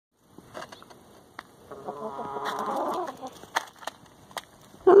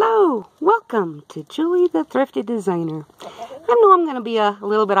Welcome to Julie the Thrifty Designer. I know I'm going to be a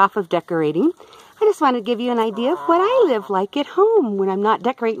little bit off of decorating. I just want to give you an idea of what I live like at home when I'm not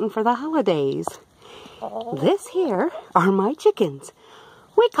decorating for the holidays. This here are my chickens.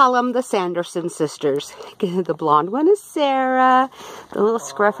 We call them the Sanderson sisters. The blonde one is Sarah. The little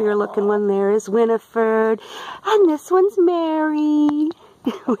scruffier looking one there is Winifred. And this one's Mary.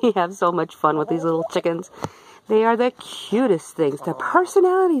 We have so much fun with these little chickens. They are the cutest things. The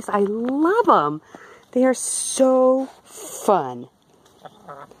personalities, I love them. They are so fun.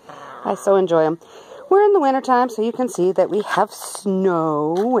 I so enjoy them. We're in the wintertime, so you can see that we have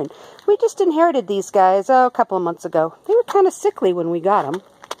snow. And we just inherited these guys, a couple of months ago. They were kind of sickly when we got them.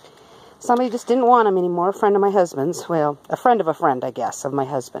 Somebody just didn't want them anymore, a friend of my husband's. Well, a friend of a friend, I guess, of my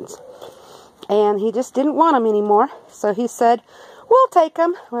husband's. And he just didn't want them anymore, so he said, we'll take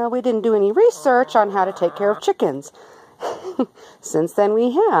them. Well, we didn't do any research on how to take care of chickens. Since then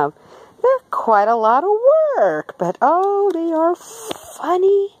we have. They're quite a lot of work, but oh, they are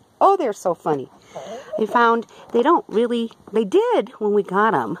funny. Oh, they're so funny. I found they did when we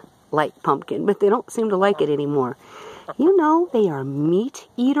got them, like pumpkin, but they don't seem to like it anymore. You know, they are meat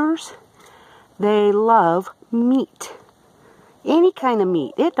eaters. They love meat. Any kind of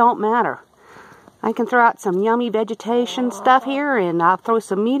meat. It don't matter. I can throw out some yummy vegetation stuff here, and I'll throw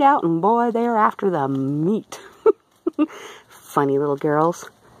some meat out, and boy, they're after the meat. Funny little girls.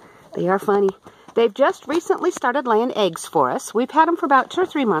 They are funny. They've just recently started laying eggs for us. We've had them for about 2 or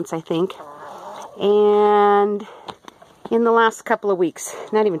 3 months, I think. And in the last couple of weeks,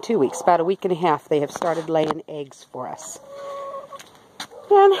 not even 2 weeks, about a week and a half, they have started laying eggs for us.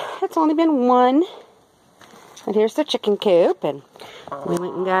 And it's only been one. And here's the chicken coop, and we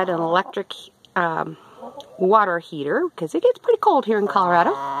went and got an electric water heater because it gets pretty cold here in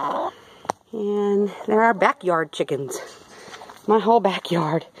Colorado. And there are backyard chickens. My whole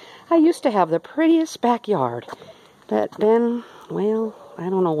backyard. I used to have the prettiest backyard, but then, well, I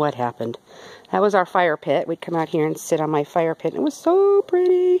don't know what happened. That was our fire pit. We'd come out here and sit on my fire pit, and it was so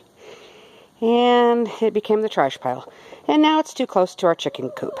pretty. And it became the trash pile. And now it's too close to our chicken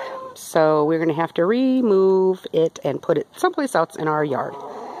coop. So we're going to have to remove it and put it someplace else in our yard.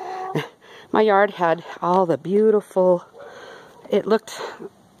 My yard had all the beautiful, it looked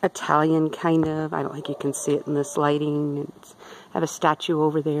Italian kind of. I don't think you can see it in this lighting. I have a statue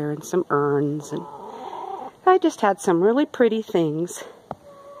over there and some urns. And I just had some really pretty things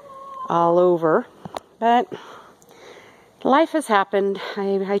all over. But life has happened.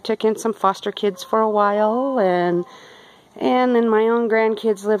 I took in some foster kids for a while, and then my own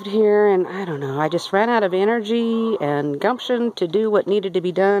grandkids lived here, and I don't know, I just ran out of energy and gumption to do what needed to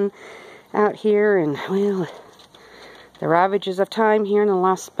be done out here, and well, the ravages of time here in the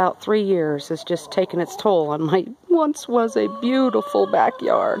last about 3 years has just taken its toll on my once was a beautiful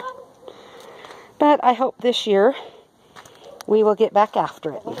backyard. But I hope this year we will get back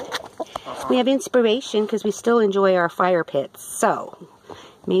after it. We have inspiration because we still enjoy our fire pits, so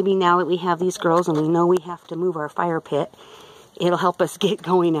maybe now that we have these girls and we know we have to move our fire pit, it'll help us get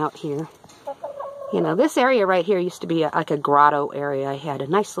going out here. You know, this area right here used to be like a grotto area. I had a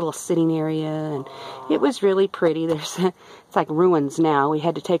nice little sitting area, and it was really pretty. It's like ruins now. We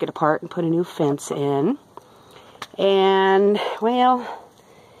had to take it apart and put a new fence in. And, well,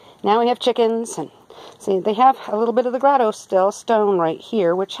 now we have chickens. And see, they have a little bit of the grotto still, stone right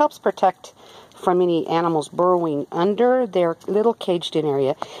here, which helps protect from any animals burrowing under their little caged-in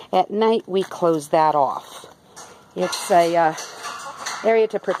area. At night, we close that off. It's a area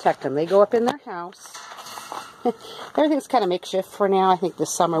to protect them. They go up in their house. Everything's kind of makeshift for now. I think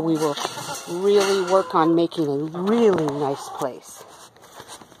this summer we will really work on making a really nice place.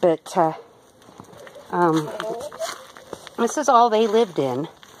 But this is all they lived in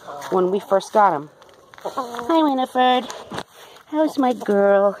when we first got them. Hi, Winifred. How's my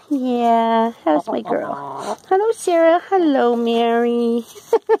girl? Yeah, how's my girl? Hello, Sarah. Hello, Mary.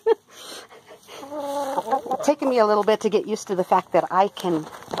 It's taken me a little bit to get used to the fact that I can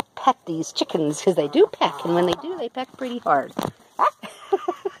pet these chickens, because they do peck, and when they do, they peck pretty hard.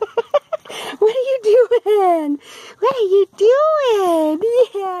 What are you doing? What are you doing?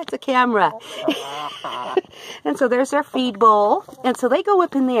 Yeah, it's a camera. And so there's their feed bowl, and so they go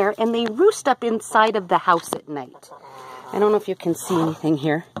up in there, and they roost up inside of the house at night. I don't know if you can see anything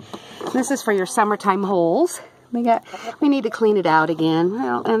here. This is for your summertime holes. We need to clean it out again.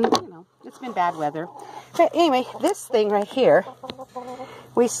 Well, and you know, it's been bad weather. But anyway, this thing right here,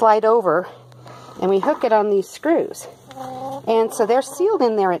 we slide over and we hook it on these screws. And so they're sealed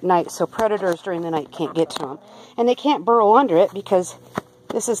in there at night, so predators during the night can't get to them. And they can't burrow under it because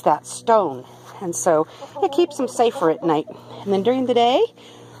this is that stone. And so it keeps them safer at night. And then during the day,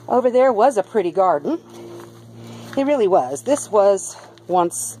 Over there was a pretty garden. It really was. This was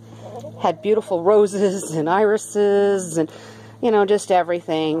once had beautiful roses and irises and, you know, just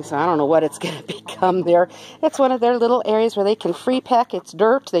everything. So I don't know what it's going to become there. It's one of their little areas where they can free peck. It's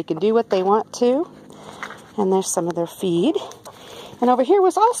dirt. They can do what they want to. And there's some of their feed. And over here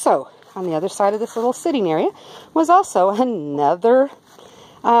was also, on the other side of this little sitting area, was also another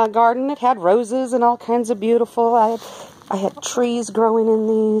garden. It had roses and all kinds of beautiful. I had trees growing in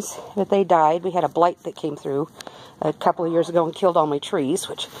these, but they died. We had a blight that came through a couple of years ago and killed all my trees,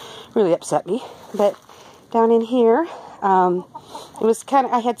 which really upset me. But down in here, it was kind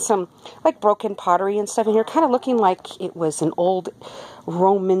of, I had some like broken pottery and stuff in here, kind of looking like it was an old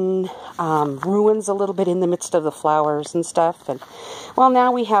Roman ruins a little bit in the midst of the flowers and stuff. And well,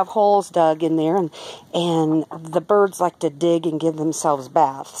 now we have holes dug in there, and the birds like to dig and give themselves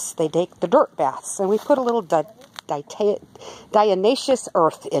baths. They take the dirt baths, and we put a little diatomaceous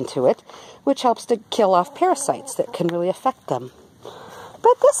earth into it, which helps to kill off parasites that can really affect them.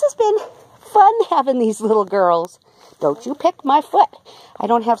 But this has been fun having these little girls. Don't you pick my foot. I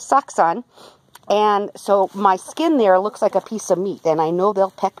don't have socks on, and so my skin there looks like a piece of meat, and I know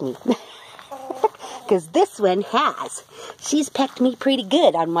they'll peck me. Because this one has. She's pecked me pretty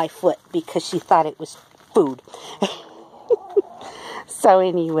good on my foot because she thought it was food. So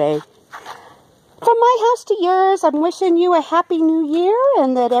anyway, from my house to yours, I'm wishing you a happy new year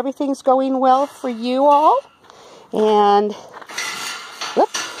and that everything's going well for you all. And,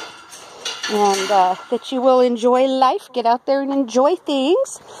 that you will enjoy life. Get out there and enjoy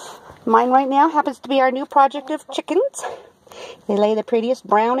things. Mine right now happens to be our new project of chickens. They lay the prettiest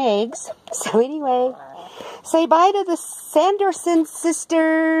brown eggs. So anyway, say bye to the Sanderson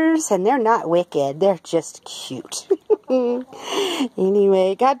sisters. And they're not wicked. They're just cute.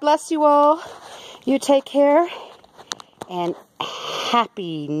 Anyway, God bless you all. You take care. And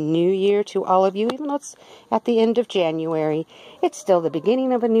happy New Year to all of you. Even though it's at the end of January, it's still the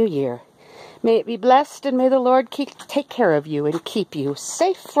beginning of a new year. May it be blessed, and may the Lord take care of you and keep you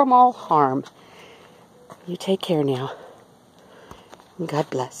safe from all harm. You take care now. God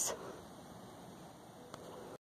bless.